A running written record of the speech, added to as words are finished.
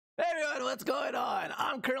Hey everyone, what's going on?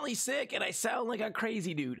 I'm currently sick and I sound like a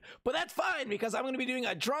crazy dude, but that's fine because I'm going to be doing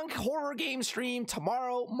a drunk horror game stream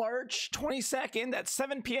tomorrow, March 22nd at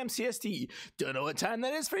 7 p.m. CST. Don't know what time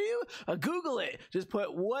that is for you? Google it. Just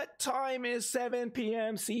put what time is 7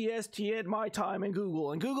 p.m. CST at my time in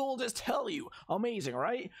Google, and Google will just tell you. Amazing,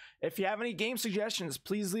 right? If you have any game suggestions,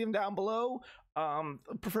 please leave them down below.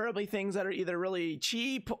 Preferably things that are either really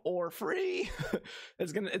cheap or free.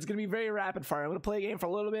 it's gonna be very rapid fire. I'm gonna play a game for a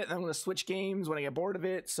little bit and I'm gonna switch games when I get bored of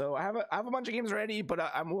it. So I have a bunch of games ready, but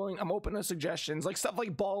I'm open to suggestions, like stuff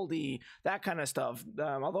like Baldi, that kind of stuff.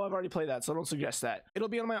 Although I've already played that, so don't suggest that. It'll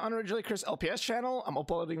be on my UnoriginallyChrisLPs channel. I'm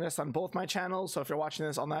uploading this on both my channels, so if you're watching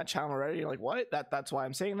this on that channel already, you're like, what? That's why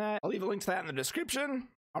I'm saying that. I'll leave a link to that in the description.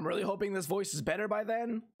 I'm really hoping this voice is better by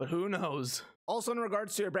then, but who knows? Also, in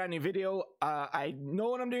regards to your brand new video, I know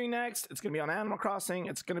what I'm doing next. It's going to be on Animal Crossing.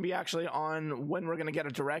 It's going to be actually on when we're going to get a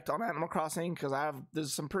direct on Animal Crossing, because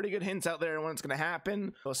there's some pretty good hints out there when it's going to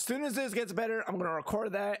happen. So as soon as this gets better, I'm going to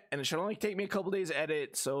record that, and it should only take me a couple days to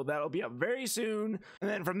edit, so that'll be up very soon. And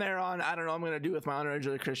then from there on, I don't know what I'm going to do with my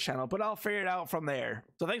UnoriginallyChris channel, but I'll figure it out from there.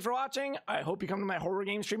 So thanks for watching. I hope you come to my horror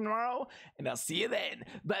game stream tomorrow, and I'll see you then.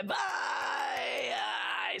 Bye-bye!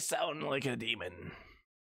 I sound like a demon.